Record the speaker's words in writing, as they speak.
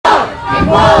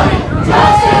equality,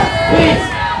 justice, peace,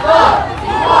 love,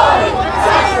 equality,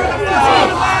 justice,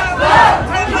 peace, love,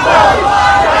 equality,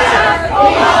 justice,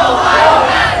 peace, Ohio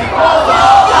has equality,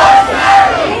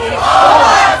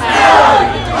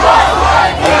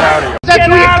 That's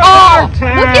what you call.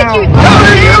 Look at you. Go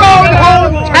to your own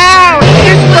hometown.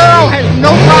 This girl has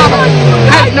no problem.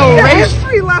 Has no race.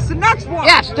 History lesson. Next one.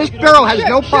 Yes, this girl has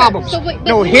no problem. So,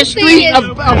 No history of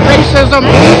racism.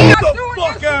 Get the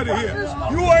fuck out of here.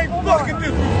 You ain't fucking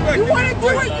disrespecting. You want to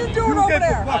do what you're doing over there.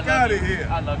 Get the fuck out of here.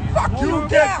 I love you. Fuck you.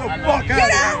 Get the fuck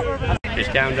out of here. This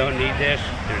town don't need this.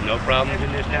 There's no problems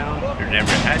in this town. There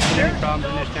never has been any problems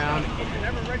in this town.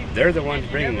 They're the ones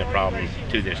bringing the problems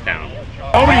to this town.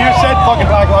 Nobody here said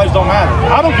fucking black lives don't matter.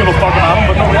 I don't give a fuck about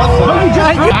them, but nobody else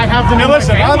said. I have to. Now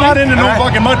listen, I'm not into no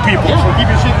fucking mud people, so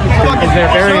keep your shit to yourself. Because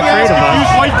they're very afraid of us.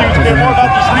 Use white dudes care more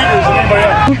about the sneakers than anybody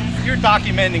else. You're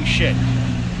documenting shit.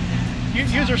 You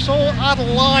are so out of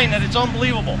line that it's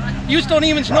unbelievable. You don't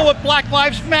even know what Black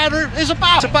Lives Matter is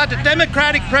about. It's about the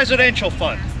Democratic Presidential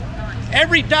Fund.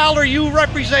 Every dollar you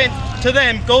represent to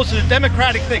them goes to the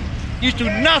Democratic thing. You do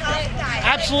nothing,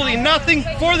 absolutely nothing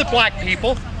for the black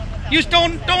people. You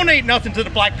don't donate nothing to the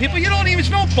black people. You don't even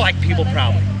know black people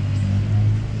probably.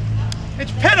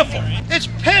 It's pitiful. It's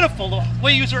pitiful the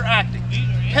way you are acting.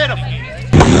 Pitiful.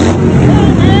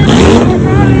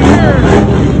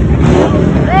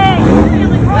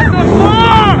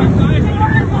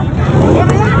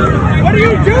 What are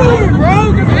you doing,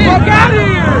 bro? Get the fuck out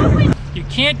of here! You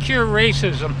can't cure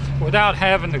racism without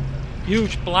having the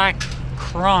huge black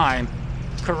crime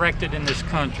corrected in this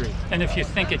country. And if you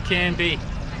think it can be,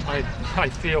 I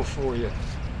feel for you.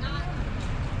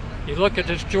 You look at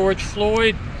this George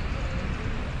Floyd,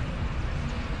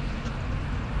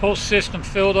 whole system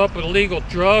filled up with illegal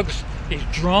drugs. He's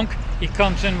drunk. He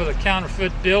comes in with a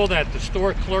counterfeit bill that the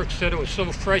store clerk said it was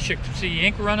so fresh you could see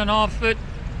ink running off it.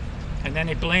 And then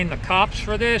he blamed the cops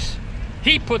for this.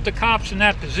 He put the cops in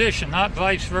that position, not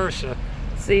vice versa.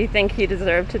 So you think he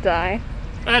deserved to die?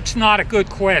 That's not a good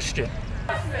question.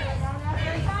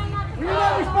 You're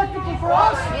not respectable for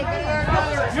us.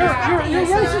 You're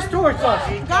racist towards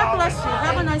us. God bless you.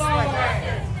 Have a nice life.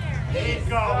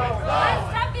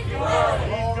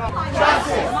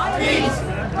 justice, peace,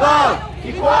 love,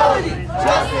 equality,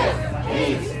 justice,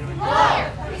 peace, love,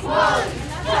 equality,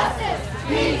 justice,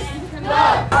 peace,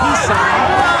 love. Peace sign.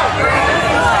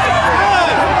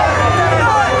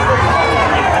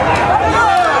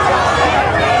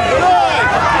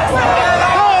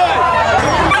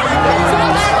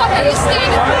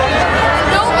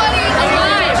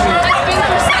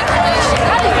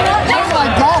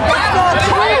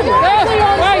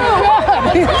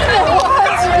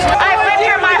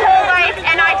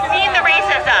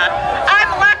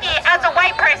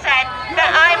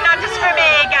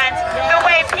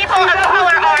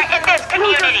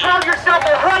 Call yourself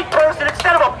a white person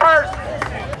instead of a person.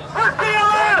 We're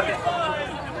BLM!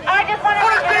 I just want to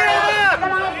we're BLM!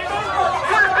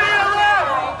 We're BLM!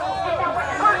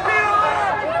 We're BLM!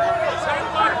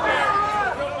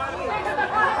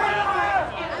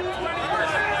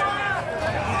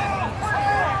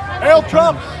 Hail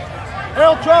Trump!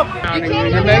 Hail Trump! You can't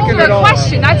even answer a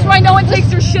question. That's why no one takes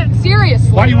their shit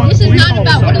seriously. This is not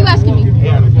about, what are you asking me?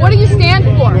 What do you stand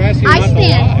for? I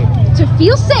stand to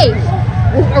feel safe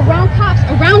around cops,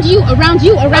 around you,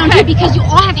 because you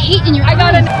all have hate in your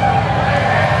eyes.